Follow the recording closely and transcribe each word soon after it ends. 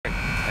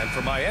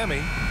for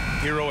Miami,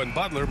 Hero and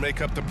Butler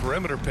make up the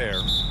perimeter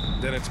pair.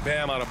 Then it's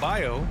Bam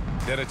Adebayo.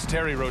 Then it's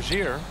Terry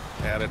Rozier.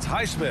 And it's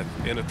Highsmith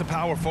in at the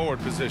power forward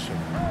position.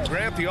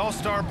 Grant, the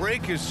All-Star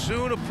break is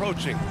soon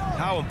approaching.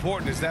 How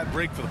important is that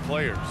break for the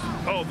players?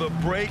 Oh, the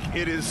break,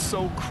 it is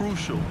so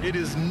crucial. It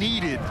is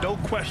needed, no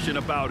question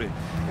about it.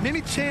 And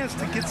any chance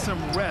to get some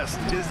rest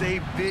is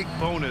a big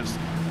bonus.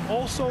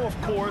 Also,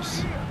 of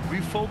course,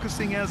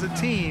 refocusing as a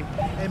team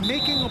and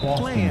making a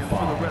plan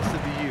for the rest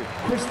of the year.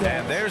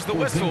 And there's the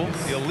whistle.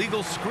 The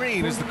illegal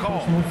screen is the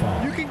call.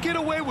 You can get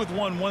away with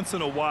one once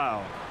in a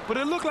while, but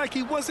it looked like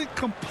he wasn't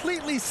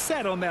completely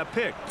set on that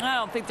pick. I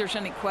don't think there's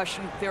any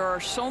question. There are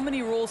so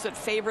many rules that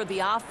favor the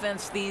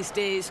offense these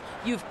days.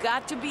 You've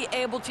got to be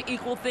able to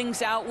equal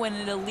things out when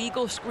an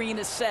illegal screen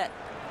is set.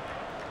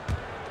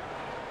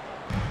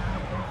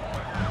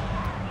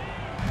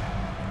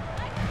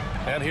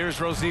 And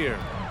here's Rozier.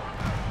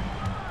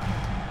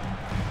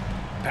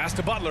 Pass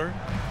to Butler.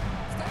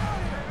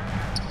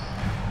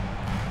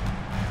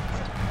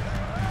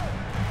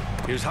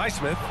 Here's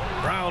Highsmith.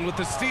 Brown with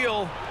the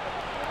steal.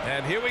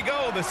 And here we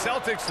go. The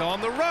Celtics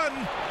on the run.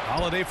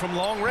 Holiday from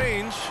long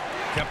range.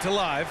 Kept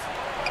alive.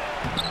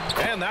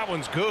 And that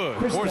one's good.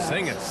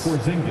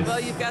 Porzingis. Well,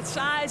 you've got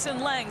size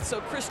and length,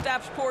 so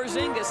Kristaps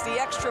Porzingis,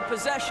 the extra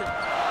possession.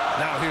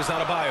 Now here's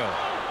Adebayo.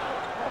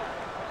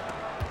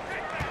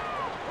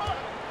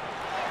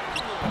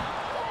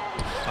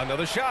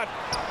 Another shot.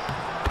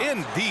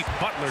 In deep.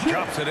 Butler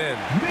drops it in.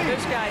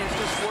 This guy is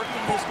just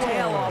working his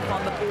tail off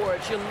on the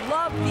boards. You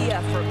love the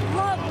effort,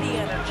 love the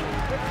energy.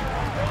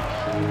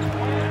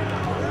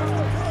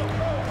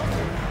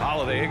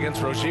 Holiday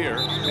against Rozier.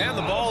 And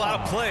the ball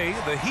out play.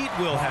 The Heat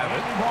will have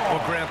it.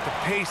 Well, Grant, the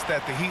pace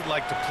that the Heat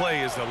like to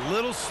play is a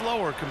little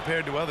slower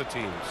compared to other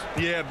teams.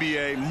 Yeah,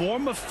 B.A. More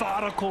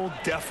methodical,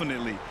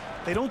 definitely.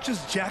 They don't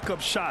just jack up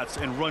shots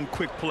and run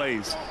quick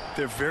plays.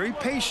 They're very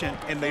patient,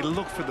 and they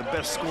look for the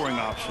best scoring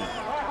option.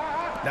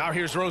 Now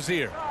here's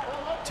Rozier.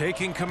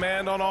 Taking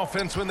command on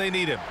offense when they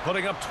need him.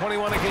 Putting up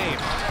 21 a game.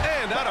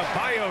 And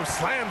Adebayo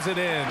slams it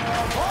in.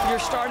 You're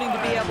starting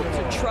to be able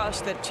to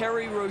trust that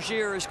Terry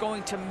Rozier is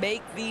going to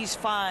make these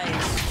finds.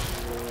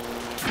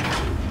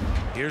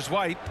 Here's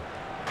White.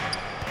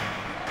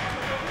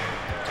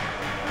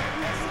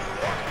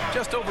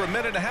 Just over a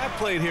minute and a half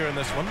played here in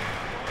this one.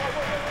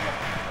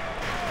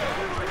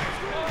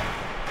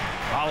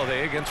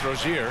 Holiday against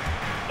Rozier.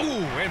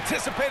 Ooh,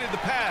 anticipated the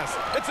pass.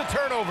 It's a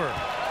turnover.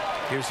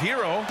 Here's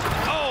Hero.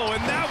 Oh,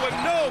 and that one,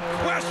 no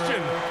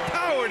question,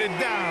 powered it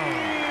down.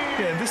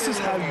 Yeah, this is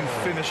how you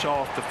finish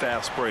off the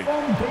fast break.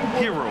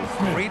 Hero,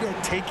 great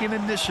at taking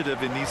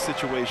initiative in these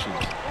situations.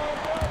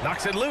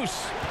 Knocks it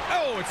loose.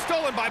 Oh, it's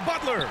stolen by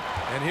Butler.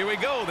 And here we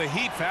go, the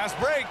Heat fast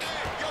break.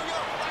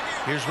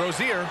 Here's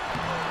Rozier.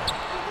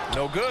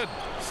 No good.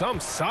 Some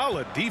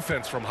solid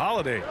defense from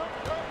Holiday.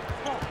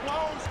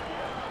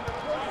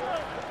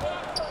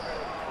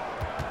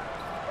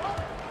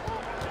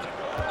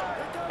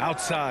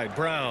 Outside,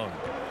 Brown.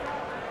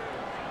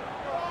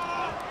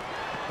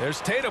 There's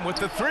Tatum with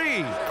the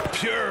three.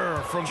 Pure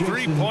from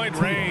three-point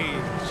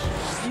range.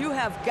 You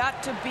have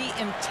got to be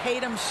in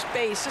Tatum's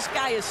space. This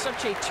guy is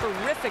such a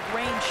terrific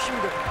range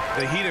shooter.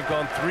 The Heat have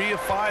gone 3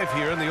 of 5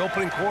 here in the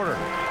opening quarter.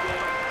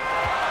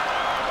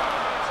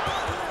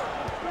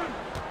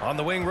 On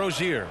the wing,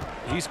 Rozier.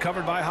 He's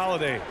covered by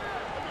Holiday.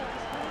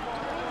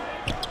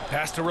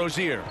 Pass to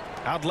Rozier.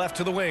 Out left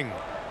to the wing.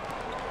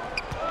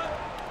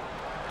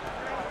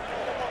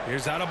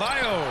 Here's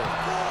Adebayo,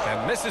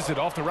 and misses it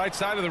off the right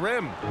side of the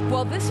rim.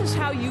 Well, this is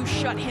how you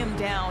shut him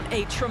down.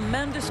 A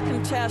tremendous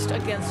contest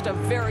against a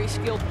very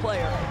skilled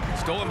player.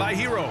 Stolen by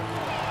Hero.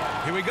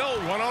 Here we go,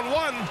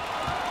 one-on-one.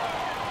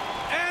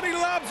 And he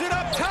lobs it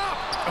up top.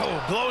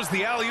 Oh, blows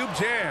the alley-oop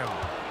jam.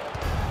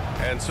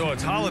 And so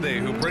it's Holiday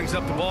who brings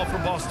up the ball for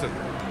Boston.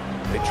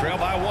 They trail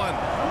by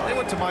 1. They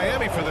went to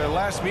Miami for their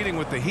last meeting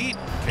with the Heat.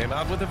 Came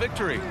out with a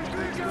victory.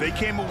 They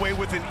came away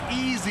with an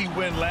easy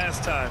win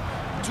last time,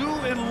 due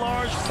in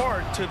large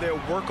part to their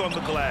work on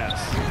the glass.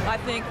 I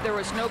think there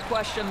was no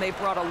question they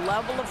brought a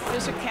level of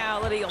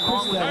physicality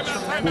along with a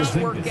tremendous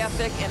work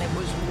ethic, and it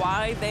was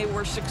why they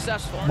were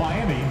successful.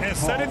 Miami and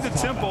setting the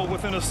tempo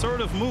with an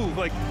assertive move.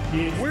 Like,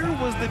 where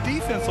was the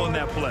defense on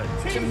that play?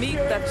 To me,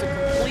 that's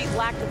a complete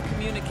lack of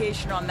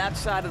communication on that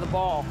side of the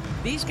ball.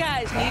 These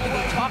guys need to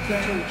be talking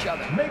to each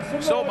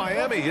other. So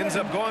Miami ends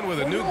up going with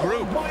a new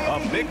group.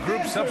 A big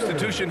group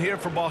substitution here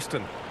for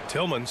Boston.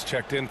 Tillman's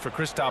checked in for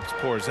Kristaps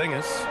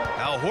Porzingis.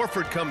 Al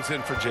Horford comes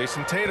in for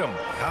Jason Tatum.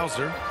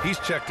 Hauser, he's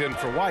checked in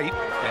for White.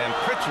 And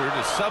Pritchard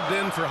is subbed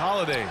in for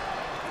Holiday.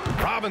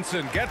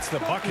 Robinson gets the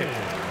bucket.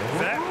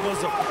 That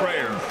was a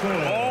prayer.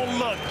 All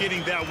luck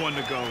getting that one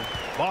to go.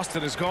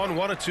 Boston has gone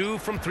 1 of 2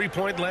 from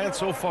three-point land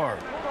so far.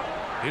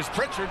 Here's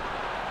Pritchard.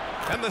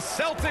 And the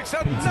Celtics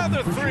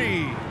another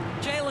 3.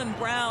 Jaylen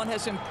Brown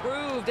has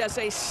improved as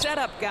a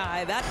setup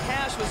guy. That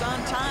pass was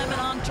on time and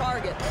on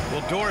target.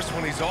 Well, Doris,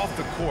 when he's off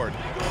the court,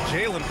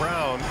 Jaylen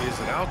Brown is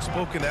an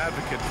outspoken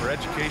advocate for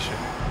education.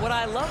 What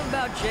I love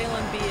about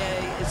Jaylen,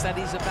 B.A., is that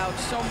he's about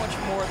so much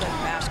more than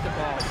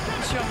basketball.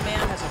 This young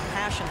man has a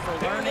passion for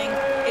learning.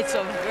 It's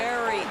a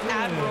very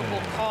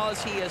admirable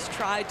cause he has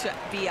tried to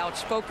be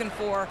outspoken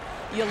for.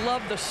 You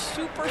love the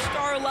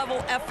superstar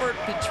level effort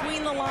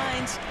between the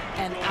lines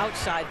and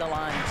outside the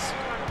lines.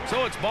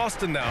 So it's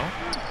Boston now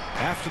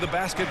after the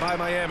basket by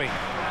Miami.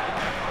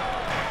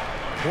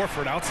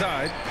 Horford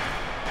outside.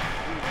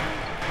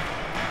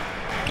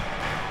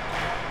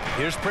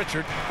 Here's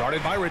Pritchard,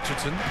 guarded by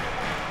Richardson.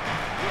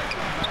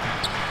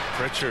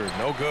 Pritchard,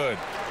 no good.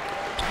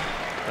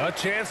 A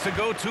chance to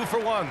go 2 for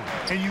 1.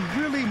 And you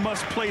really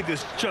must play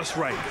this just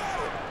right.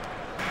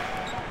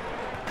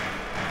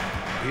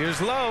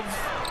 Here's Love.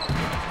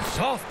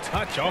 Soft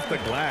touch off the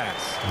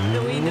glass.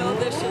 We know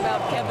this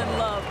about Kevin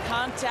Love.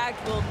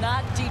 Contact will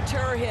not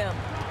deter him.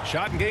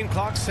 Shot and game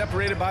clock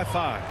separated by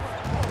 5.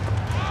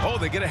 Oh,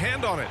 they get a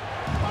hand on it.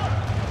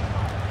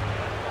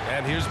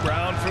 And here's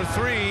Brown for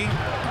 3.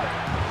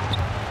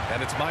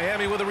 And it's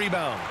Miami with a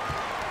rebound.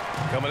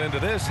 Coming into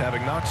this,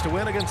 having Knox to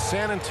win against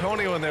San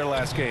Antonio in their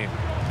last game.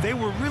 They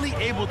were really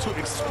able to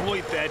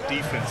exploit that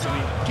defense. I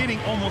mean, getting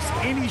almost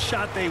any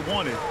shot they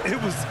wanted.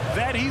 It was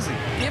that easy.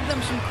 Give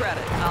them some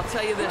credit. I'll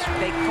tell you this.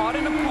 They caught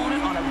an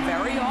opponent on a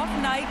very off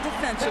night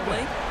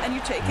defensively, and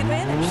you take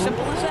advantage.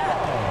 Simple as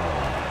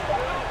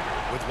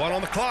that. With 1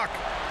 on the clock.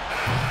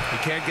 He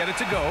can't get it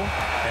to go.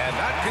 And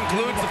that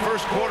concludes the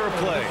first quarter of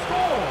play.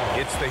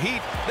 It's the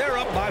Heat. They're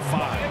up by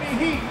 5.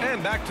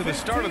 And back to the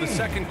start of the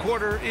second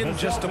quarter in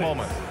just a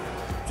moment.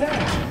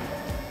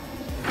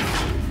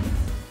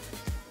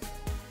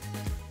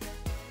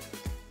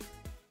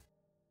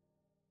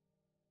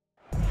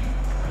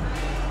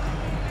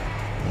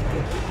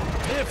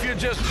 If you're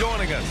just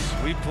joining us,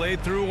 we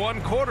played through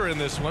 1 quarter in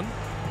this one.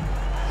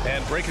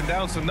 And breaking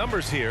down some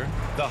numbers here,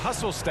 the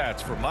hustle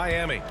stats for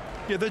Miami.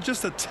 Yeah, they're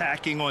just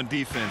attacking on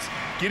defense,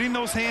 getting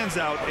those hands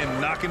out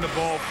and knocking the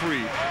ball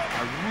free.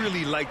 I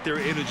really like their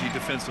energy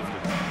defensively.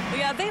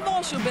 Yeah, they've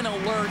also been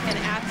alert and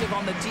active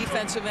on the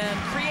defensive end,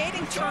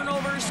 creating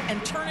turnovers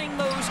and turning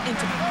those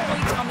into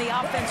points on the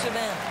offensive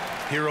end.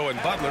 Hero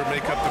and Butler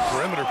make up the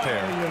perimeter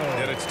pair.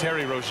 Then it's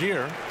Terry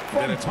Rozier,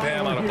 then it's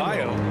Bam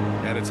Adebayo,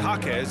 and it's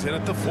Jaquez in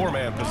at the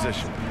 4-man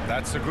position.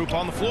 That's the group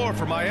on the floor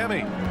for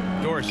Miami.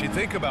 Doris, you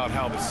think about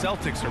how the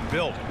Celtics are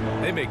built.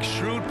 They make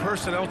shrewd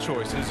personnel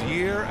choices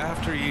year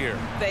after year.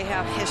 They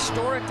have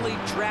historically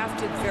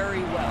drafted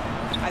very well.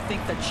 I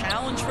think the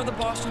challenge for the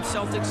Boston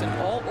Celtics and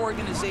all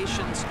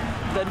organizations,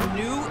 the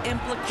new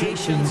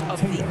implications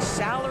of the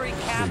salary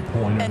cap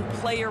and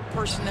player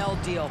personnel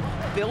deal.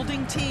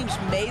 Building teams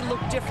may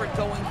look different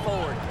going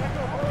forward.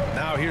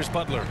 Now here's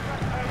Butler.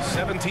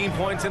 17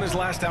 points in his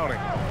last outing.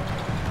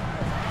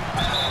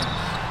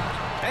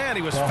 And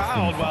he was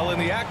fouled while in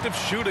the act of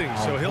shooting,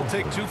 so he'll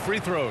take 2 free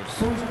throws.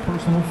 First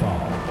personal foul.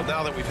 Well,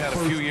 now that we've had a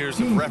few years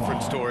of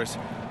reference, Doris,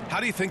 how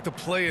do you think the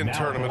play-in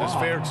tournament has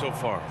fared so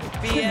far?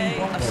 BA,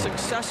 a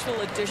successful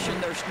addition,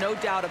 there's no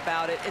doubt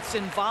about it. It's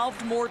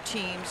involved more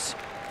teams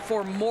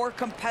for more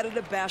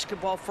competitive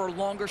basketball for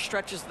longer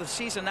stretches of the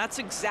season. That's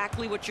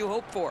exactly what you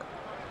hope for.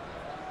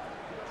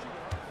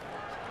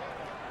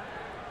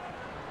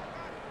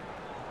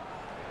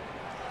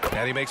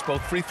 And he makes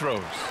both free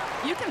throws.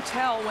 You can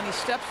tell when he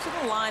steps to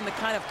the line the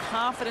kind of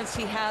confidence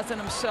he has in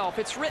himself.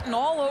 It's written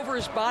all over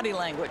his body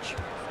language.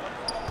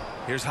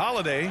 Here's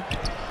Holiday.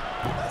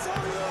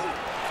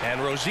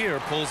 And Rozier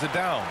pulls it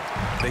down.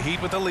 The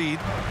Heat with the lead.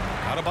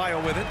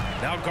 Adebayo with it.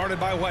 Now guarded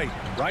by White.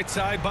 Right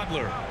side,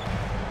 Butler.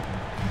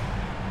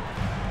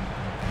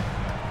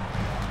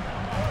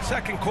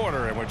 Second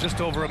quarter, and we're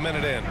just over a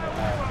minute in.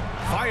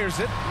 Fires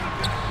it.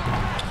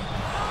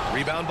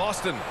 Rebound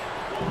Boston.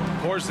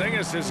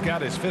 Porzingis has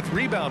got his 5th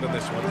rebound in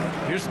this one.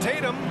 Here's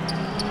Tatum.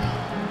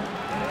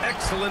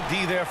 Excellent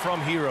D there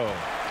from Hero.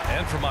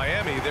 And for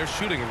Miami, they're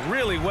shooting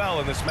really well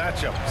in this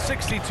matchup.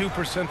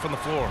 62% from the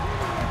floor.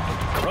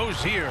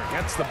 Rozier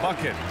gets the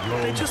bucket.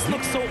 They just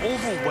look so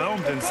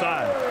overwhelmed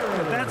inside.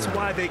 That's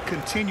why they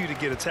continue to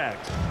get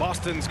attacked.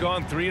 Boston's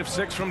gone 3 of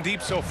 6 from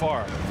deep so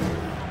far.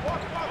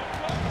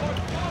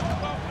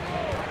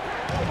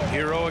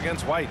 Hero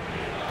against White.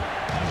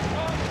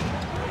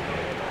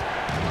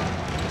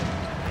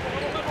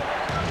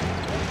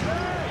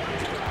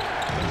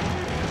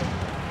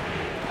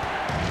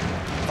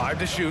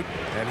 To shoot,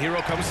 and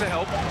Hero comes to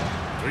help.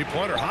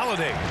 3-pointer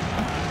Holiday,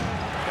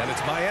 and it's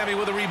Miami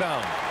with a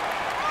rebound.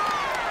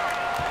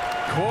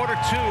 Quarter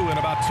 2 and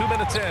about 2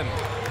 minutes in.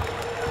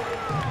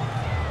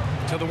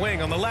 To the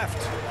wing on the left.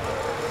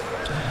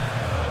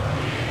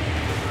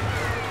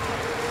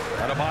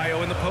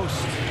 Adebayo in the post,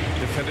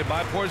 defended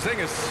by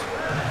Porzingis.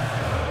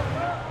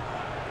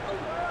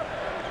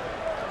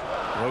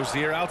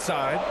 Rozier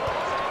outside.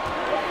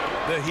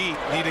 The Heat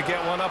need to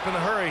get one up in a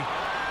hurry.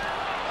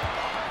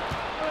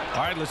 All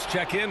right, let's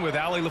check in with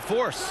Allie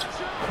LaForce.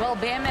 Well,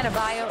 Bam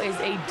Adebayo is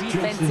a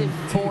defensive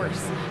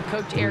force.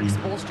 Coach Eric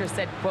Spoelstra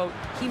said, quote,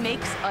 "He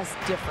makes us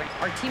different.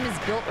 Our team is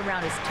built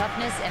around his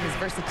toughness and his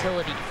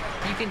versatility.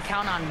 You can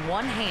count on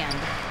one hand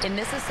in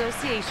this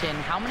association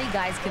how many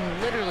guys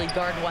can literally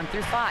guard 1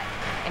 through 5.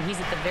 And he's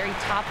at the very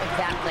top of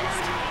that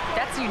list.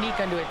 That's unique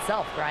unto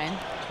itself, Brian."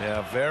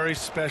 Yeah, very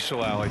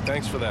special, Allie.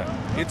 Thanks for that.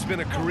 It's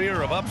been a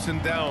career of ups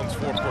and downs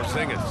for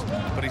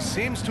Porzingis, but he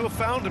seems to have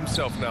found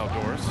himself now,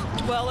 Doris.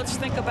 Well, let's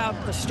think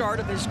about the start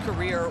of his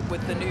career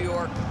with the New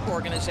York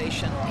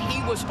organization. He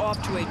was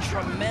off to a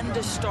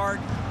tremendous start.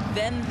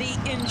 Then the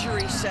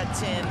injury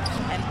sets in,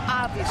 and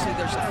obviously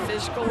there's a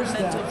physical and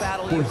mental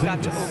battle you've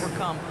got to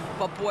overcome.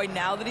 But boy,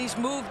 now that he's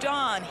moved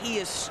on, he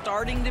is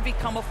starting to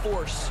become a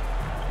force.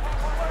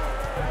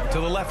 To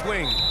the left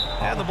wing,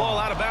 and the ball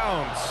out of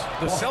bounds.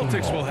 The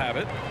Celtics will have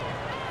it.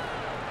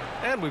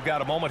 And we've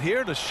got a moment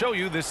here to show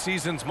you this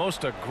season's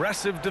most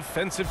aggressive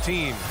defensive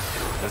team.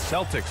 The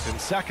Celtics in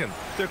second.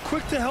 They're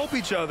quick to help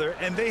each other,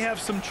 and they have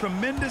some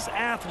tremendous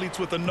athletes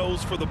with a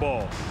nose for the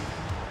ball.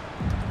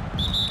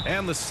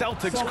 And the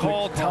Celtics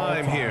call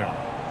time here.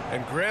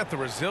 And grant the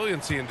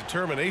resiliency and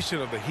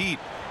determination of the Heat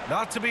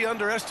not to be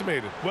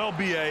underestimated. Well,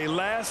 B.A.,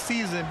 last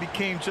season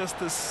became just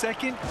the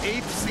second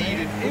 8th seed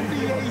in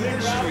NBA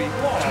history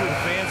to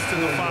advance to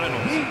the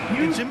finals.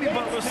 And Jimmy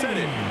Butler said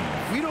it.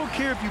 We don't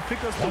care if you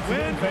pick us to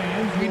win.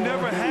 We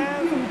never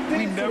have.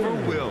 We never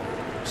will.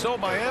 So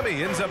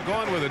Miami ends up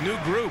going with a new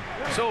group.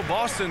 So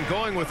Boston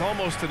going with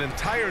almost an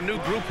entire new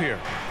group here.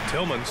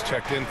 Tillman's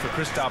checked in for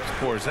Kristaps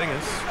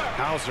Porzingis.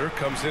 Hauser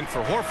comes in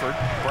for Horford.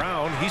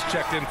 Brown, he's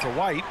checked in for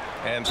White.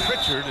 And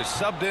Pritchard is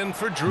subbed in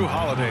for Drew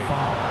Holiday.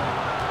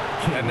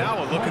 And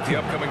now a look at the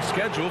upcoming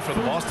schedule for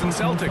the Boston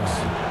Celtics.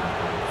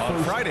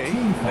 On Friday,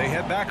 they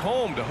head back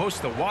home to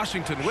host the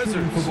Washington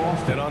Wizards.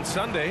 Then on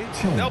Sunday,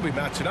 they'll be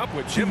matching up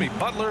with Jimmy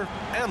Butler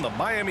and the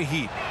Miami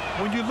Heat.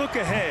 When you look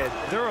ahead,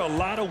 there are a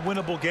lot of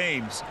winnable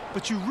games,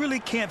 but you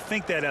really can't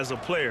think that as a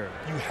player.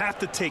 You have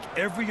to take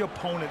every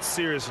opponent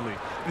seriously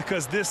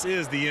because this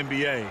is the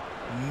NBA.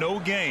 No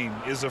game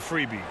is a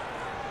freebie.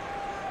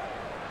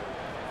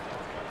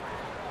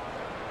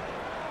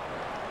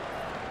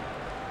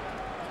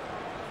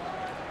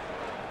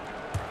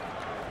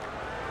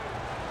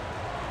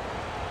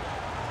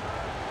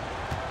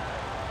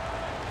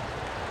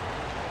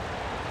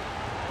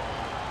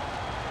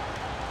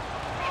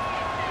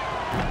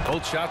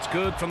 Both shots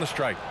good from the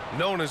strike.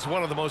 Known as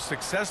one of the most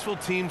successful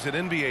teams in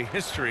NBA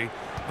history,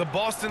 the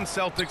Boston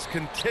Celtics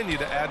continue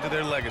to add to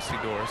their legacy,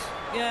 Doris.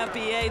 Yeah,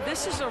 B.A.,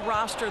 this is a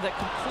roster that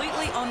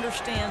completely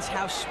understands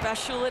how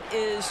special it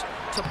is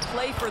to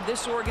play for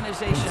this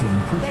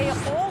organization. They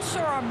also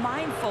are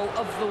mindful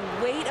of the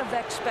weight of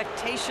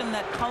expectation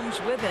that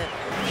comes with it.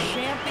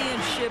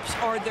 Championships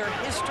are their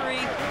history.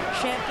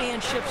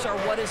 Championships are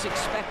what is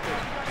expected.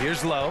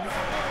 Here's Love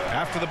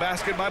after the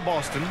basket by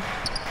Boston.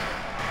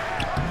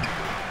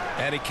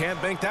 And he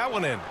can't bank that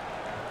one in.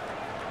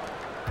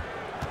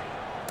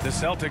 The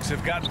Celtics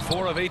have gotten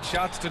 4 of 8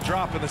 shots to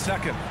drop in the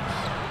second.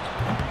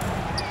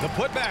 The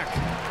putback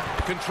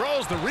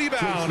controls the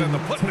rebound and the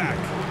putback.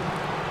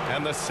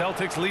 And the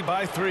Celtics lead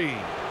by 3.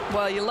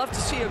 Well, you love to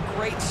see a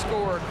great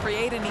score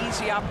create an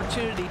easy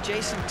opportunity.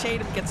 Jason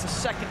Tatum gets a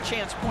second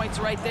chance points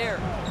right there.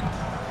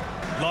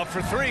 Love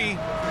for 3.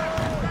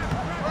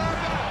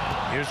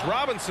 Here's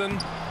Robinson.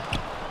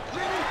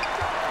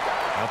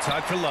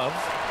 Outside for Love.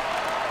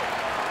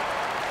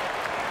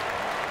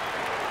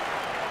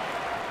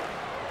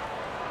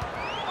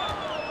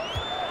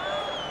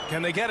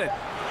 Can they get it?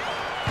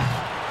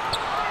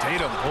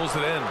 Tatum pulls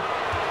it in.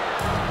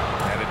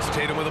 And it's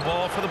Tatum with the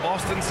ball for the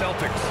Boston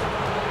Celtics.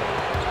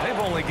 They've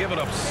only given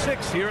up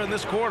 6 here in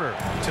this quarter.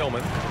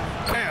 Tillman.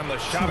 And the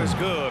shot is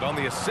good on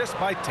the assist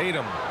by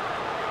Tatum.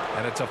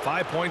 And it's a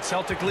 5-point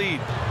Celtic lead.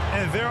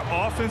 And their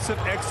offensive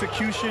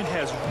execution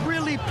has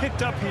really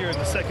picked up here in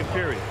the second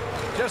period.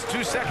 Just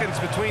 2 seconds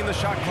between the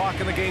shot clock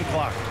and the game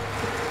clock.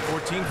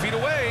 14 feet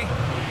away.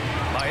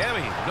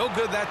 Miami, no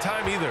good that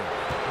time either.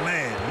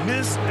 Man,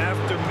 miss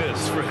after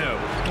miss for him.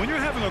 When you're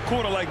having a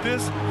quarter like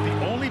this,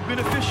 the only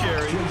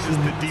beneficiary is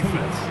the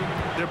defense.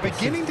 They're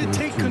beginning to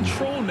take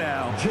control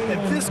now,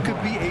 and this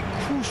could be a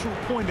crucial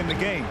point in the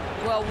game.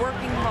 Well,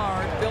 working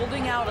hard,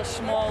 building out a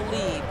small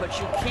lead, but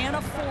you can't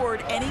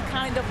afford any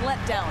kind of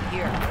letdown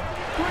here.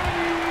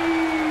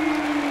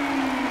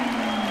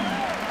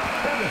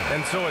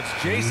 And so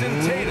it's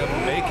Jason Tatum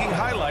making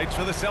highlights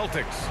for the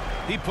Celtics.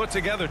 He put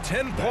together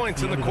 10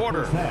 points in the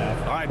quarter.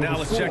 All right, now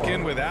let's check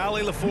in with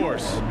Allie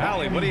LaForce.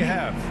 Allie, what do you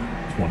have?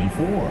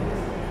 24.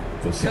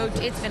 Coach,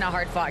 it's been a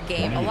hard-fought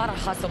game. A lot of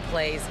hustle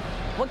plays.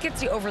 What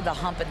gets you over the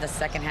hump in the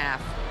second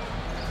half?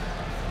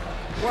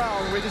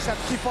 Well, we just have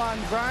to keep on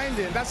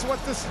grinding. That's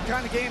what this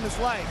kind of game is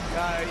like.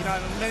 You know,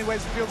 in many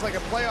ways it feels like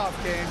a playoff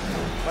game.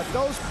 But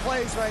those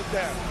plays right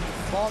there,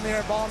 ball in the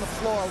air, ball on the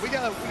floor, we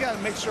gotta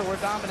make sure we're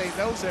dominating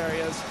those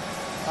areas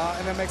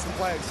and then make some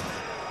plays.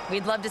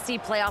 We'd love to see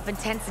playoff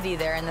intensity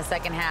there in the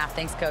second half.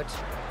 Thanks, Coach.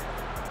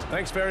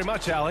 Thanks very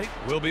much, Allie.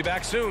 We'll be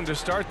back soon to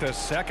start the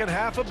second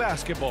half of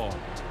basketball.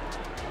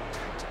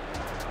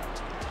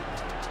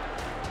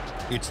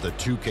 It's the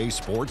 2K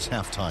Sports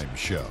Halftime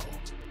Show.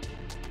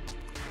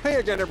 Hey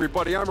again,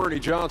 everybody. I'm Ernie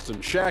Johnson.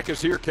 Shaq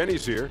is here.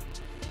 Kenny's here.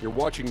 You're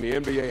watching the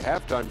NBA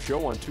Halftime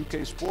Show on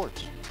 2K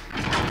Sports.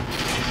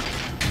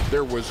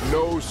 There was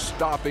no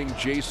stopping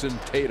Jason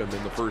Tatum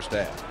in the first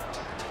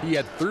half. He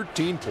had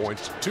 13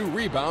 points, 2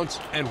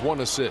 rebounds, and 1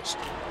 assist.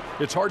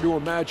 It's hard to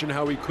imagine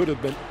how he could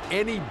have been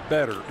any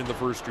better in the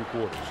first 2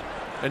 quarters.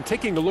 And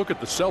taking a look at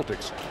the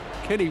Celtics,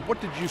 Kenny,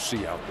 what did you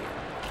see out there?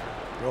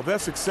 Well, their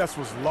success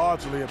was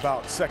largely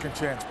about second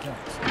chance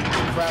points. They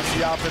crashed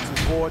the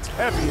offensive boards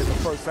heavy in the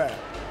first half.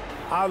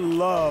 I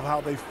love how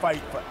they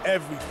fight for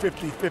every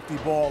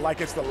 50-50 ball like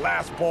it's the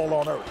last ball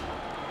on earth.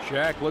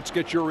 Shaq, let's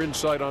get your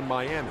insight on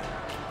Miami.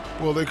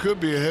 Well, they could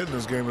be ahead in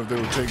this game if they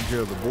were taking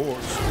care of the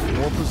boards.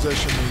 More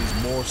possession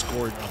means more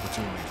scoring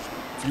opportunities.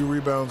 Few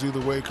rebounds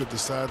either way could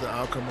decide the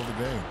outcome of the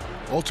game.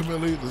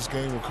 Ultimately, this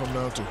game will come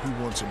down to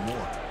who wants it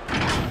more.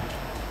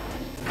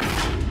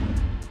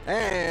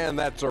 And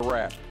that's a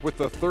wrap. With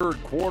the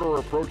third quarter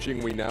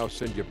approaching, we now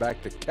send you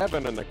back to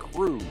Kevin and the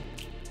crew.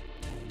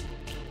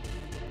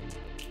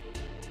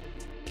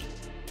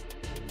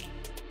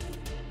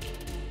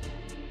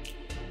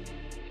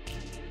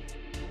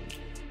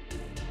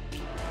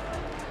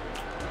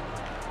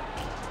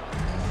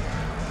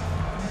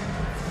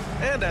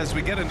 And as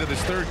we get into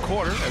this third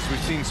quarter, as we've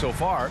seen so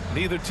far,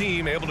 neither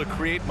team able to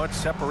create much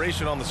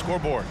separation on the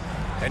scoreboard.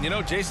 And you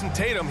know, Jason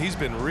Tatum, he's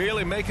been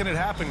really making it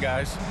happen,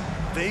 guys.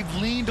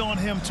 They've leaned on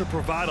him to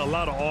provide a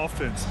lot of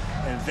offense,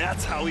 and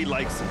that's how he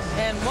likes it.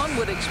 And one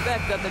would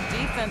expect that the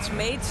defense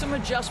made some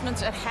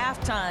adjustments at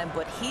halftime,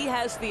 but he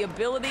has the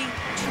ability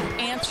to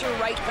answer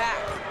right back.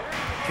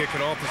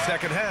 Kicking off the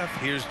second half,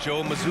 here's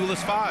Joe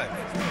Mazzulla's 5.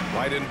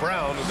 White and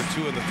Brown are the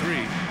 2 and the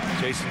 3.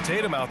 Jason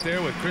Tatum out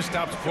there with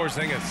Kristaps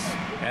Porzingis.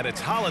 And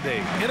it's Holiday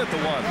in at the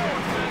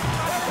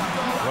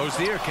 1.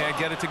 Rozier can't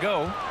get it to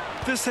go.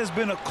 This has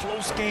been a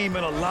close game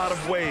in a lot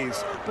of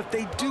ways, but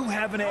they do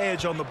have an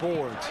edge on the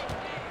boards.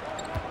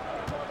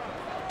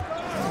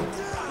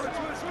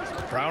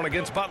 Brown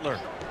against Butler.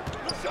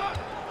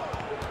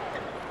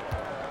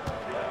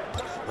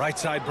 Right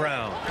side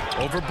Brown.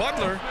 Over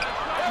Butler.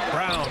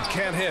 Brown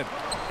can't hit.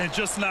 And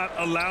just not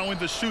allowing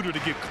the shooter to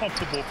get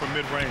comfortable from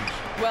mid-range.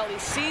 Well, he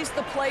sees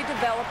the play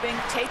developing,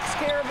 takes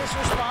care of his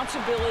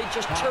responsibility.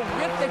 Just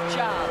terrific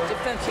job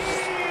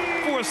defensively.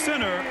 For a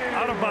center,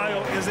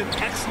 Adebayo is an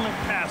excellent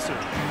passer.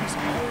 He's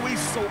always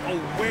so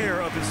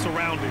aware of his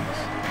surroundings.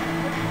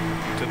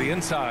 To the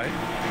inside.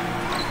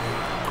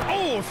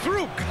 Oh,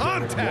 through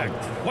contact.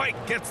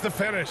 White gets the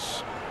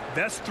finish.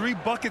 That's 3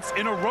 buckets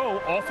in a row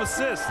off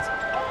assist.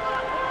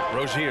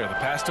 Rozier, the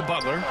pass to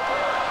Butler.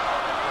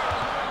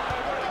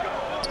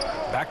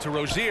 Back to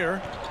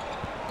Rozier.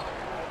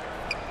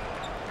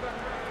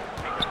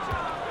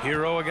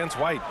 Hero against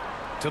White.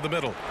 To the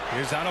middle.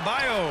 Here's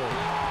Adebayo.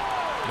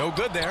 No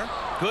good there.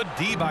 Good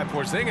D by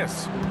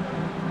Porzingis.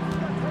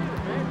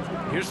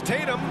 Here's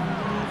Tatum.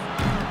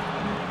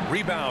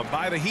 Rebound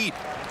by the Heat.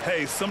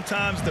 Hey,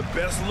 sometimes the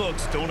best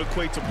looks don't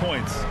equate to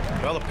points.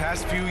 Well, the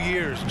past few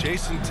years,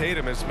 Jason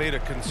Tatum has made a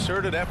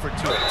concerted effort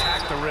to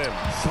attack the rim.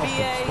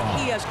 BA,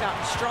 he has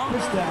gotten stronger.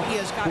 He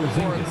has gotten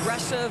more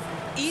aggressive.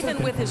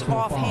 Even with his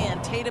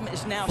offhand, Tatum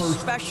is now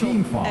special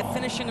at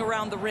finishing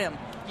around the rim.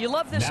 You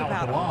love this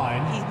about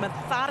him. He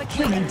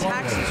methodically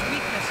attacks his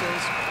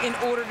weaknesses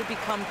in order to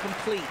become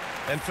complete.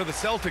 And for the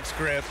Celtics,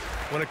 Grant,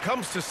 when it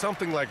comes to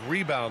something like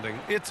rebounding,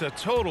 it's a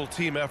total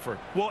team effort.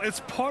 Well,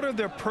 it's part of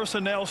their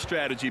personnel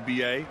strategy,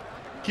 BA.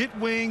 Get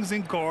wings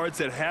and guards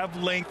that have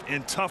length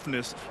and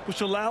toughness,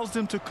 which allows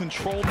them to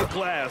control the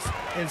glass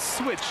and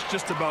switch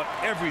just about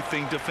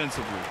everything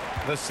defensively.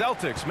 The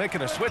Celtics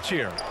making a switch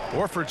here.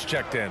 Horford's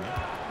checked in.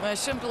 I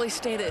simply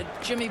stated,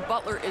 Jimmy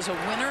Butler is a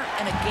winner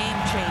and a game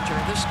changer.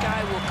 This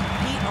guy will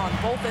compete on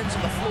both ends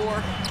of the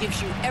floor,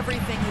 gives you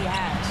everything he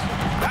has.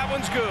 That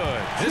one's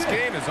good. This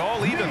game is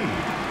all even.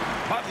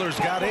 Butler's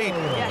got 8.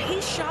 Yeah,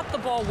 he shot the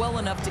ball well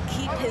enough to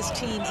keep his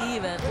team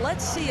even.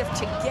 Let's see if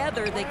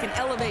together they can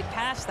elevate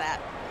past that.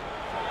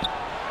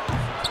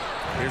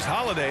 Here's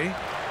Holiday.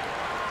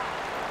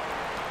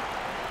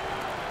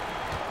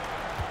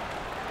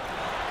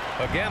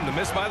 Again, the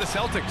miss by the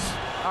Celtics.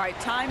 All right,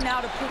 time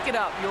now to pick it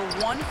up. You're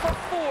 1 for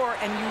 4,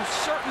 and you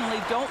certainly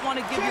don't want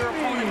to give your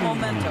opponent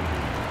momentum.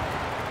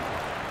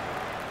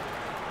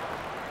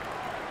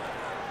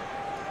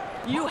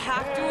 You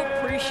have to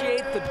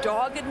appreciate the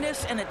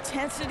doggedness and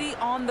intensity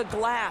on the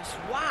glass.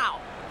 Wow.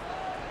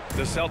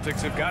 The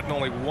Celtics have gotten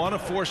only 1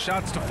 of 4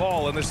 shots to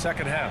fall in the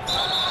second half.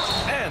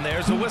 And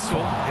there's a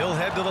whistle. He'll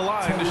head to the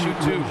line to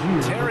shoot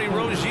 2. Terry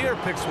Rozier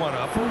picks one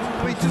up.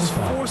 Just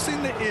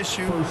forcing the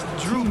issue.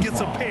 Drew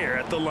gets a pair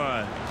at the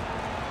line.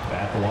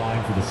 At the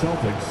line for the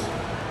Celtics,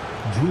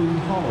 Drew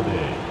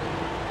Holiday,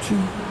 2.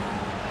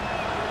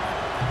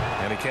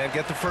 And he can't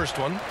get the first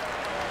one.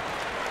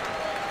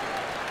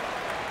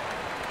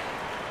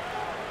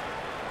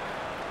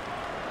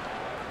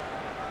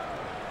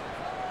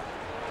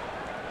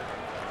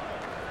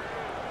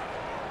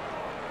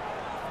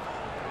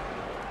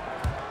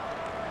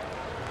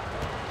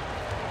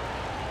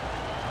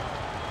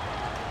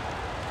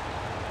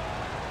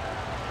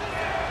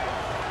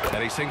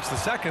 And he sinks the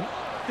second.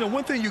 You know,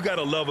 one thing you got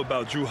to love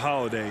about Jrue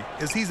Holiday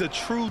is he's a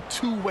true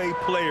two-way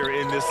player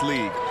in this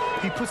league.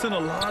 He puts in a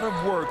lot of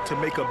work to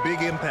make a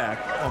big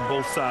impact on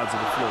both sides of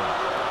the floor.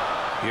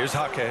 Here's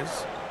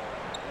Jaquez.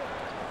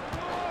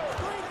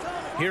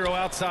 Hero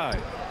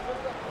outside.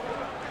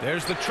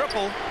 There's the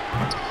triple.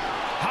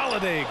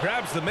 Holiday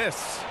grabs the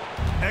miss.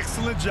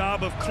 Excellent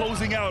job of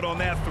closing out on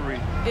that three.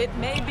 It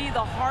may be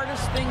the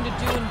hardest thing to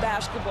do in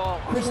basketball.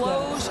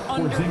 Close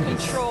under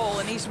control,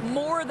 and he's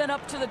more than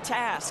up to the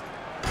task.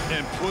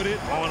 And put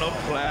it on a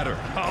platter.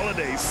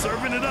 Holiday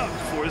serving it up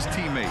for his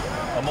teammate.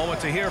 A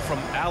moment to hear from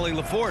Allie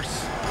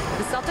LaForce.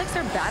 The Celtics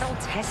are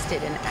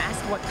battle-tested, and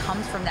asked what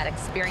comes from that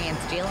experience.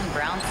 Jaylen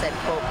Brown said,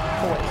 quote,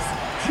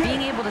 poise.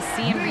 Being able to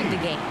see and read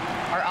the game.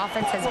 Our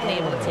offense has been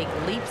able to take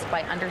leaps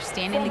by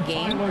understanding the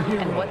game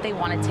and what they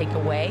want to take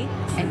away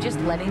and just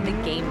letting the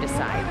game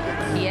decide.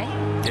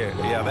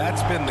 Yeah,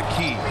 that's been the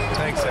key.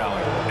 Thanks,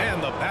 Allie.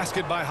 And the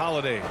basket by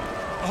Holiday.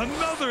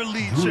 Another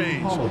lead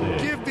change.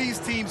 Give these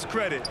teams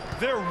credit.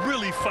 They're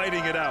really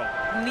fighting it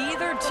out.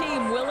 Neither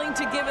team willing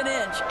to give an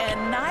inch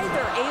and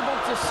neither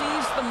able to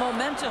seize the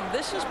momentum.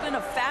 This has been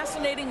a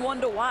fascinating one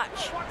to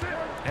watch.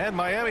 And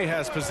Miami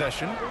has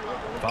possession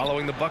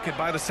following the bucket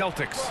by the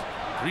Celtics.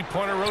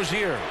 Three-pointer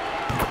Rozier.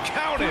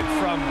 Counted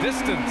from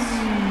distance.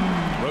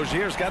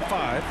 Rozier's got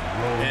 5.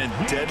 And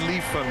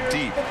deadly from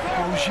deep.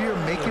 Rozier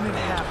making it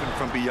happen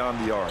from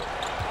beyond the arc.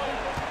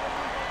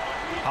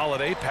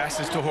 Holiday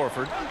passes to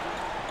Horford.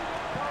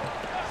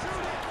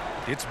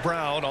 It's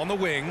Brown on the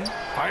wing.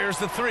 Fires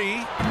the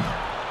 3.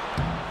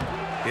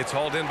 It's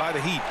hauled in by the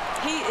Heat.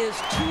 He is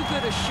too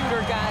good a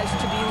shooter, guys,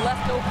 to be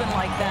left open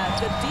like that.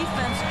 The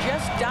defense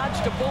just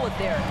dodged a bullet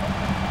there.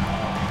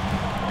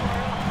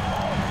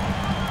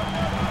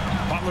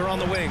 Butler on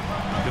the wing.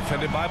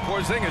 Defended by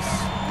Porzingis.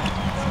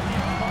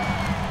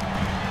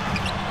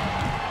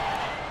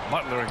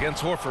 Butler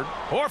against Horford.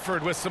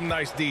 Horford with some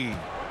nice D.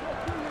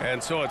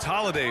 And so it's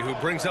Holiday who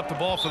brings up the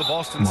ball for the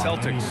Boston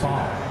Celtics.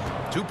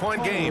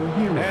 2-point game.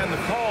 And the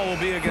call will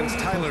be against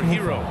Tyler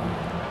Hero.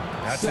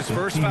 That's his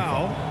first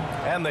foul.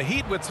 And the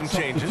Heat with some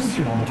changes.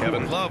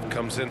 Kevin Love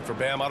comes in for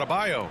Bam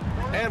Adebayo.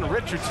 And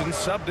Richardson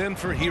subbed in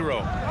for Hero.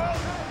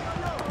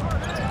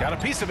 Got a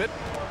piece of it.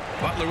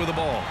 Butler with the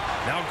ball.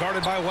 Now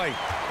guarded by White.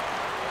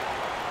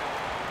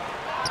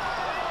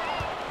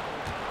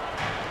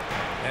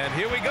 And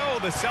here we go.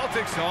 The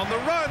Celtics on the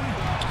run.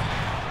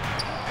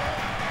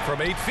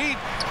 From 8 feet.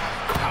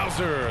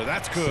 Hauser,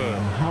 that's good.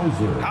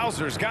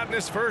 Hauser's gotten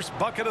his first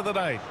bucket of the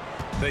night.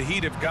 The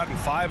Heat have gotten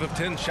 5 of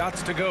 10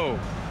 shots to go.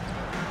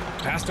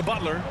 Pass to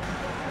Butler.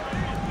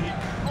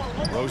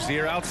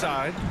 Rozier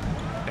outside.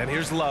 And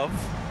here's Love.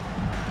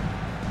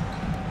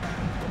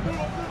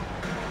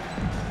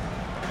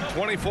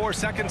 24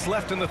 seconds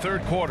left in the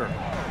third quarter.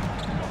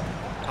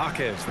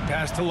 Jaquez, the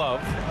pass to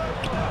Love.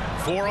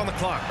 4 on the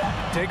clock.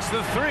 Takes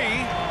the 3.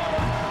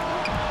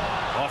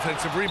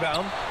 Offensive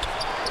rebound.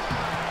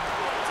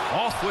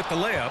 Off with the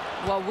layup.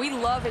 Well, we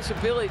love his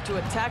ability to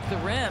attack the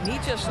rim. He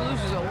just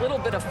loses a little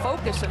bit of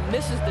focus and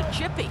misses the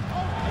chippy.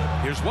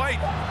 Here's White.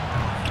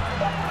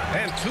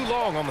 And too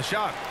long on the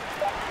shot.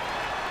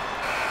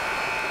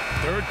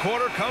 Third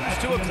quarter comes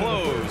to a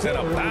close, and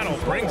a battle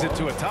brings it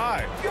to a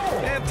tie.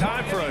 And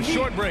time for a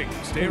short break.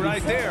 Stay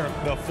right there.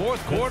 The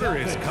fourth quarter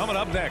is coming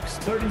up next.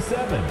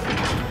 37.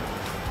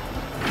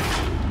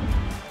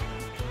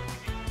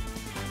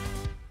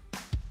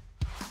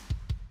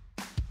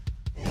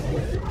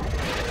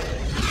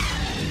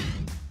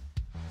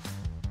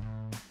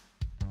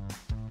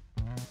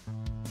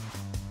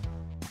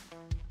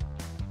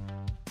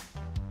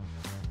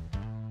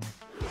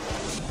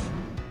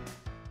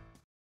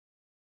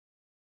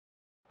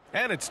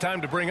 And it's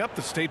time to bring up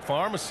the State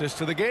Farm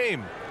assist of the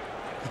game.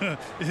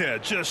 Yeah,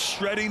 just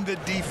shredding the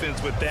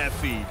defense with that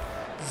feed.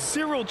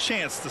 Zero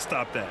chance to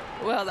stop that.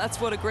 Well, that's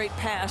what a great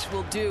pass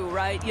will do,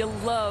 right? You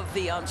love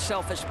the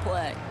unselfish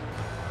play.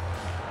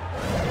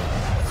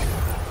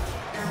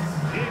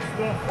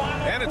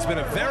 And it's been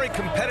a very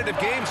competitive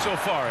game so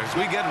far as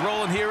we get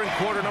rolling here in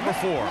quarter number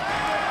 4.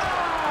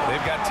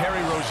 They've got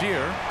Terry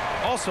Rozier.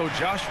 Also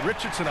Josh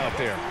Richardson out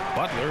there.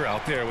 Butler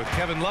out there with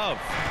Kevin Love.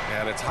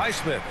 And it's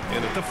Highsmith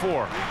in at the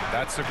 4.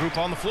 That's the group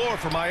on the floor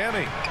for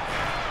Miami.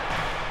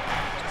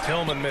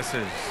 Tillman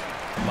misses.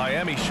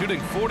 Miami shooting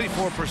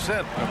 44%,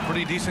 a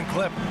pretty decent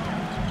clip.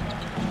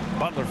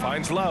 Butler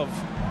finds Love.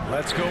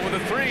 Let's go with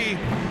a 3.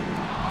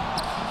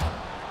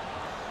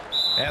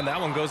 And that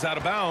one goes out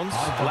of bounds.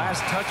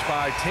 Last touch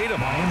by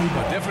Tatum.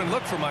 A different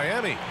look for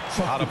Miami.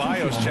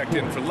 Adebayo's checked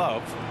in for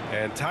Love.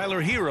 And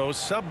Tyler Hero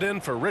subbed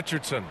in for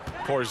Richardson.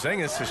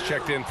 Porzingis has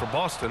checked in for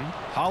Boston.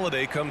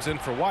 Holiday comes in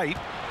for White.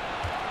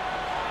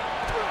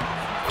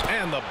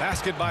 And the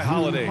basket by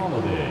Holiday.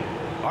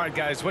 All right,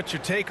 guys, what's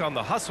your take on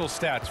the hustle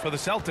stats for the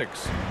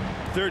Celtics?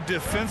 Their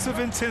defensive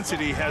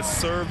intensity has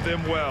served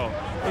them well.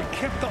 It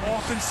kept the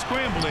offense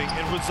scrambling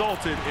and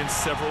resulted in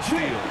several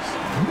steals.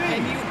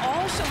 And you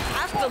also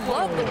have to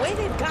love the way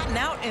they've gotten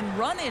out and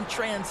run in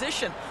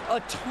transition.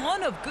 A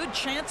ton of good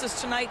chances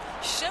tonight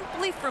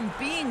simply from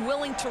being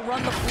willing to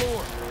run the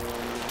floor.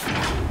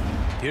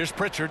 Here's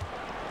Pritchard.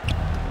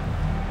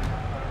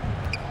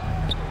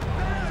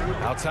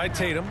 Outside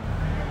Tatum.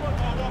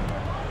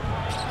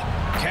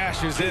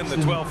 Cashes in the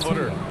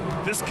 12-footer.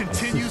 This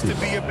continues to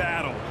be a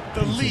battle.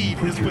 The lead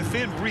is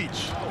within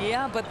reach.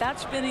 Yeah, but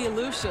that's been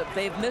elusive.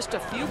 They've missed a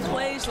few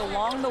plays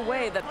along the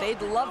way that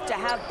they'd love to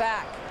have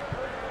back.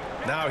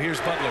 Now here's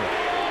Butler.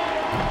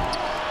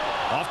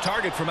 Off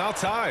target from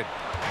outside.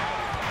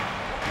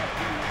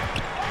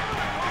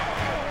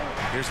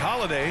 Here's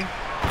Holiday.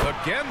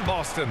 Again,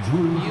 Boston.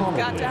 You've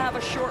got to have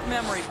a short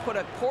memory. Put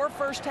a poor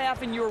first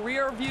half in your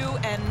rear view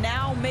and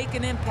now make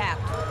an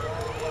impact.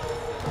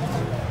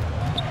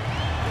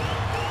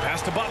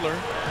 Pass to Butler.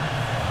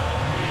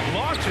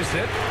 Launches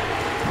it.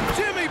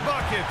 Jimmy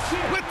buckets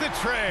with the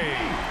tray.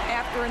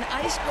 After an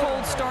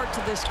ice-cold start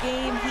to this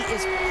game, he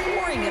is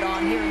pouring it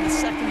on here in the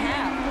second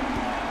half.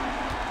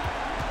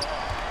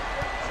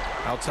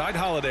 Outside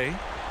Holiday.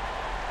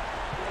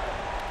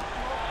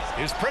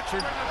 Here's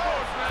Pritchard.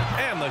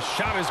 And the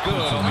shot is good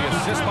on the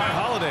assist by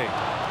Holiday.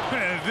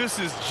 Man, this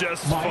is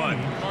just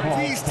fun.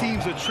 These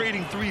teams are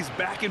trading threes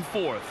back and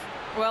forth.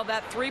 Well,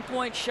 that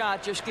three-point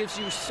shot just gives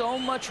you so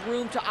much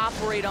room to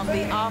operate on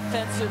the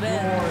offensive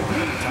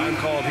end. Time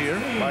called here.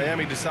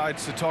 Miami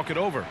decides to talk it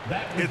over.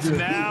 It's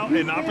now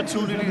an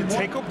opportunity to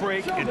take a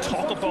break and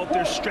talk about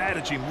their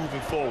strategy moving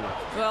forward.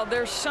 Well,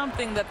 there's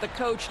something that the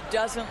coach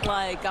doesn't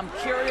like. I'm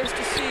curious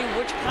to see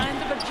which kind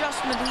of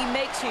adjustment he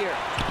makes here.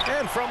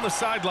 And from the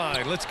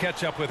sideline, let's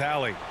catch up with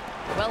Allie.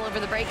 Well, over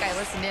the break, I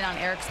listened in on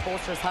Eric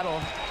Spoelstra's huddle.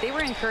 They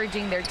were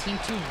encouraging their team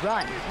to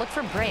run, look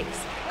for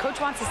breaks.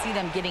 Coach wants to see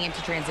them getting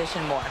into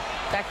transition more.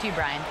 Back to you,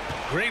 Brian.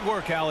 Great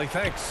work, Allie.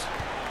 Thanks.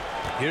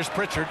 Here's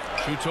Pritchard.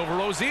 Shoots over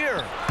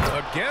Rozier.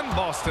 Again,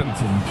 Boston. You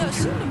know, it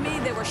seemed to me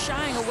they were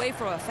shying away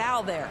from a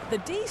foul there. The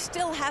D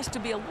still has to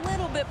be a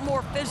little bit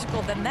more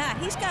physical than that.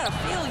 He's got to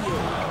feel you.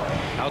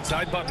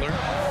 Outside Butler.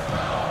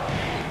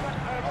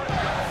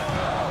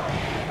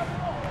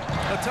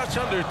 A touch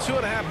under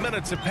 2.5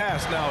 minutes have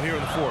passed now here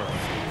in the fourth.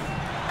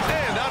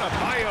 And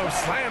Adebayo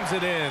slams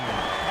it in.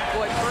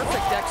 Boy,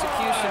 perfect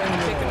execution in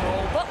the pick and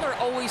roll. Butler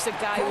always the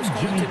guy who's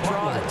going to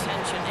draw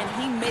attention, and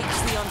he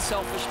makes the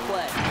unselfish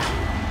play.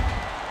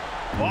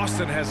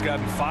 Boston has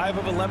gotten 5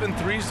 of 11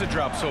 threes to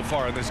drop so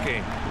far in this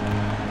game.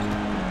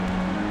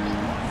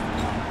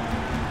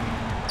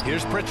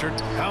 Here's Pritchard,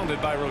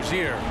 pounded by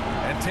Rozier.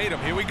 And Tatum,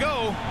 here we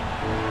go.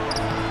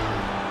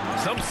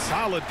 Some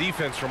solid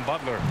defense from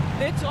Butler.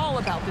 It's all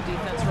about the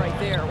defense right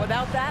there.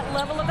 Without that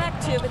level of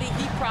activity,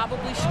 he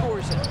probably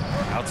scores it.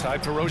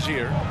 Outside for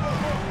Rozier.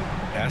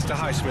 Pass to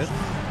Highsmith.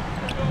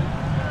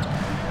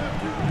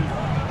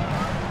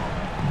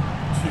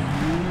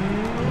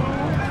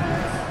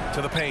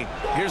 To the paint.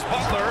 Here's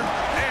Butler.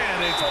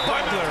 And it's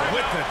Butler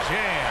with the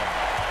jam.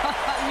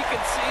 You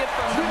can see it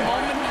from the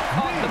moment he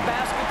caught the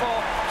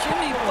basketball.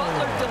 Jimmy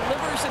Butler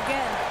delivers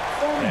again.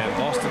 And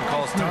Boston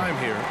calls time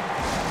here.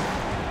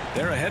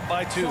 They're ahead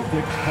by 2.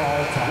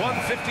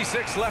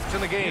 1:56 left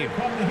in the game.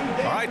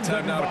 All right,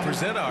 time now to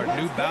present our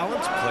New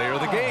Balance Player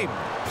of the Game,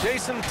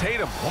 Jason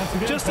Tatum.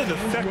 Just an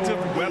effective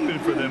weapon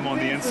for them on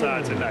the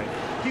inside tonight.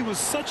 He was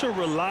such a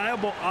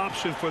reliable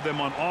option for them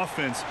on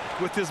offense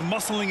with his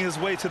muscling his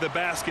way to the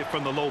basket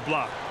from the low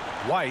block.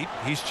 White,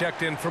 he's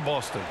checked in for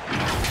Boston.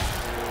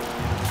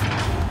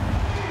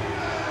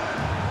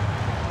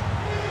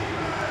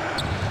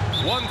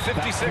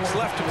 .156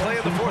 left to play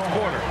in the fourth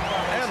quarter.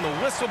 And the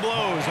whistle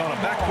blows on a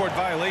backcourt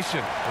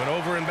violation. Went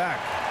over and back.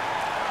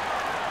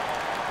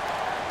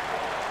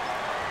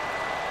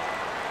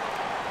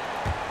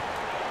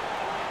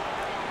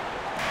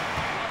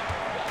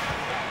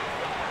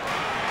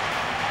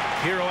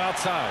 Hero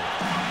outside.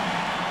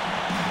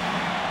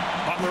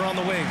 Butler on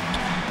the wing.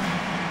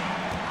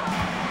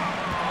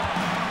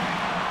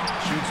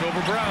 Shoots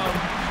over Brown.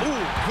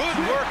 Ooh, good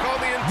work on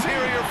the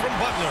interior from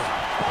Butler.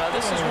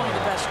 This is one of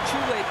the best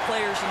two-way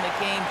players in the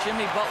game.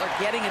 Jimmy Butler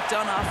getting it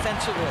done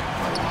offensively.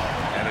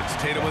 And it's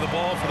Tatum with the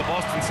ball for the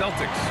Boston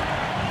Celtics.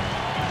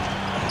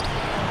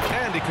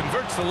 And he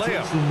converts the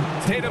layup.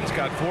 Tatum's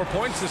got 4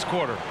 points this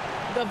quarter.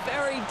 The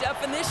very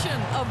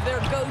definition of their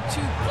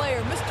go-to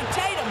player. Mr.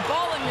 Tatum,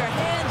 ball in your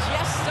hands.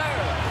 Yes, sir.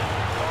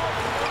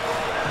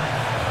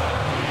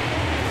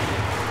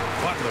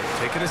 Butler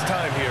taking his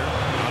time here.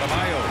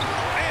 Adebayo.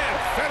 And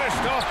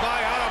finished off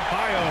by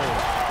Adebayo.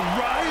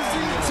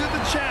 Rising to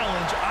the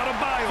challenge,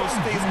 Adebayo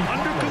stays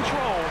under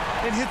control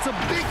and hits a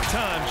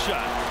big-time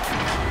shot.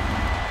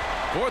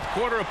 Fourth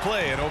quarter of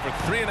play, and over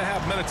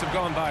 3.5 minutes have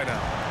gone by now.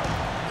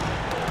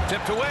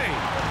 Tipped away.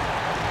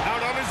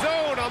 Out on his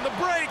own on the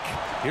break.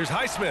 Here's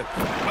Highsmith.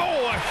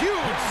 Oh, a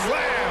huge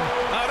slam.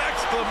 An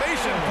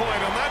exclamation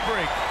point on that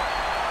break.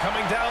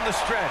 Coming down the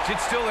stretch.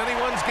 It's still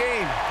anyone's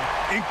game.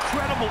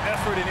 Incredible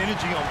effort and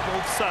energy on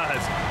both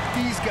sides.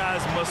 These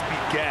guys must be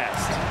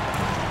gassed.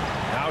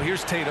 Now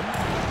here's Tatum.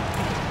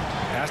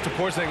 Pass to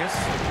Porzingis.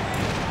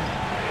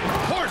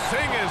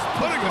 Porzingis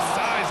putting the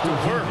size to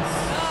work.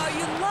 Oh,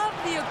 you love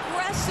the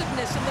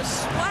aggressiveness and the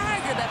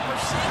swagger that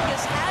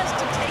Porzingis has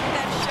to take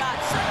that shot.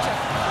 Such a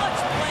clutch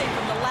play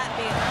from the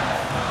Latvian.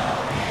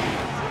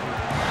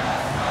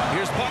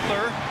 Here's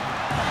Butler.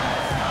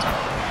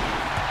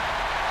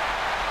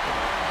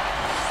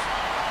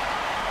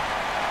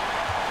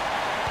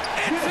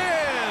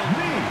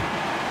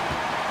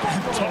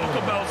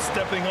 about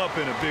stepping up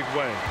in a big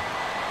way.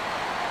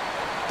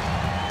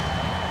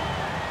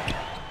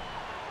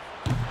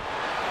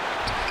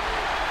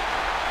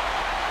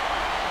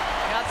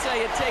 I'll tell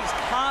you, it takes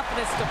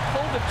confidence to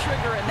pull the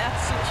trigger in that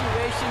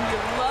situation. You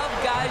love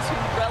guys who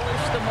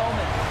relish the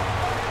moment.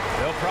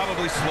 They'll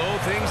probably slow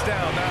things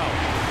down now.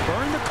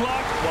 Burn the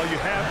clock while you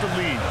have the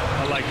lead.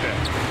 I like that.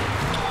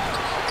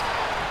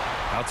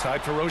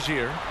 Outside for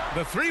Rozier.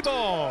 The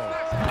 3-ball.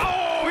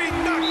 Oh, he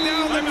knocked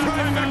down the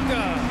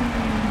trifecta.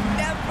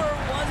 Never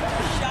one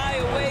to shy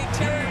away.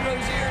 Terry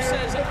Rozier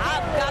says,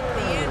 I've got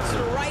the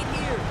answer right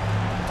here.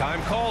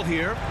 Time called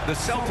here. The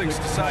Celtics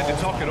decide to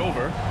talk it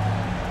over.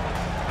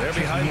 They're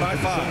behind by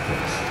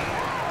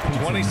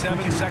 5.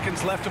 27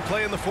 seconds left to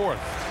play in the fourth.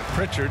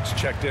 Pritchard's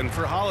checked in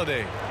for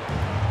Holiday.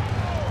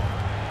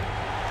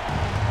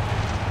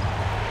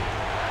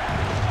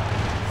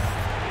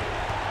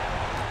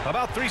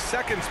 About 3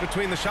 seconds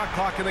between the shot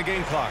clock and the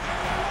game clock.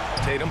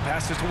 Tatum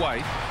passes to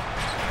White.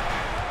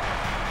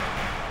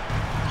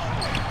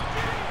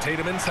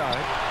 Tatum inside,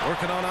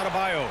 working on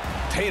Adebayo.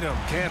 Tatum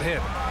can't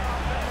hit.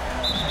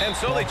 And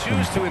so they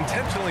choose to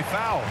intentionally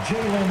foul.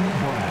 Jaylen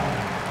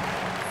Brown.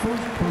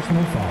 First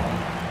personal foul.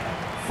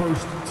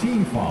 First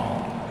team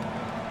foul.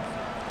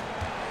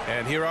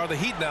 And here are the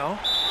Heat now,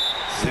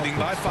 sitting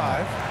by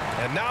 5.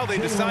 And now they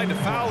decide to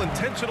foul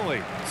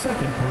intentionally.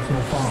 Second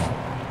personal foul.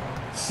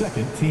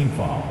 Second team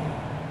foul.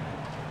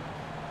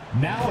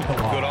 Now at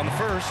the line. Good on the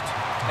first.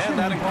 And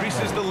that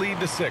increases the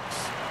lead to 6.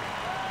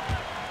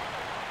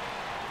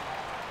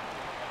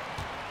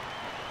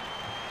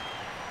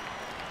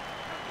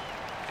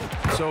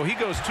 So he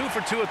goes 2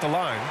 for 2 at the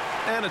line,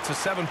 and it's a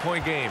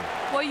 7-point game.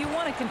 Well, you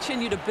want to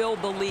continue to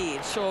build the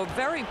lead, so a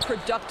very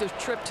productive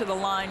trip to the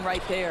line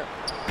right there.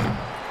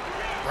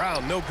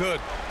 Brown, no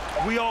good.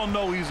 We all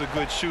know he's a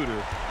good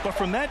shooter, but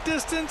from that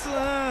distance,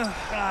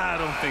 I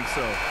don't think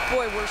so.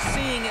 Boy, we're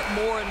seeing it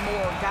more and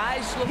more.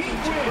 Guys looking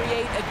to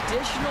create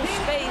additional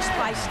space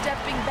by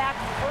stepping back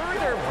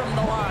further from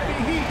the line.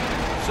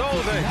 So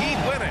the Heat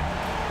win it.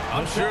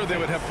 I'm sure they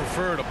would have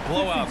preferred a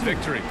blowout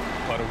victory,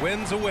 but a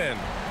win's a win.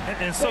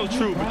 And so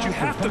true, but you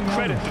have to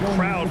credit the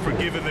crowd for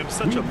giving them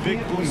such a big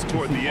boost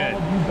toward the end.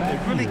 They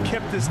really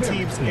kept this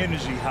team's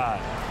energy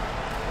high.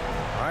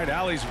 All right,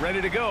 Allie's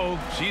ready to go.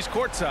 She's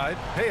courtside.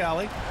 Hey,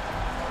 Allie.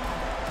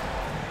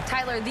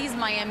 Tyler, these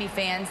Miami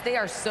fans, they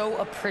are so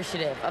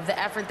appreciative of the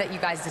effort that you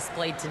guys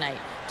displayed tonight.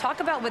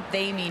 Talk about what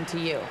they mean to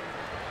you.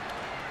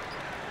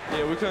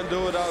 Yeah, we couldn't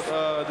do it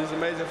without these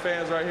amazing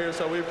fans right here,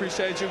 so we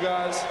appreciate you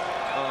guys.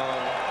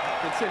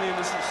 Continue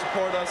to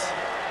support us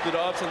through the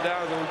ups and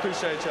downs, and we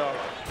appreciate y'all.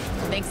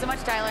 Thanks so much,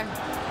 Tyler.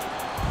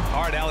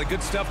 All right, Allie,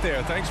 good stuff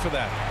there. Thanks for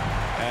that.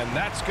 And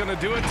that's going to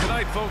do it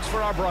tonight, folks,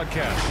 for our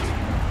broadcast.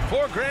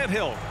 For Grant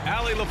Hill,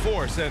 Allie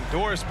LaForce, and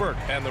Doris Burke,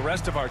 and the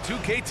rest of our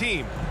 2K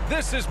team,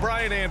 this is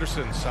Brian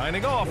Anderson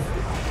signing off.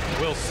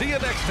 We'll see you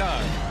next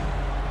time.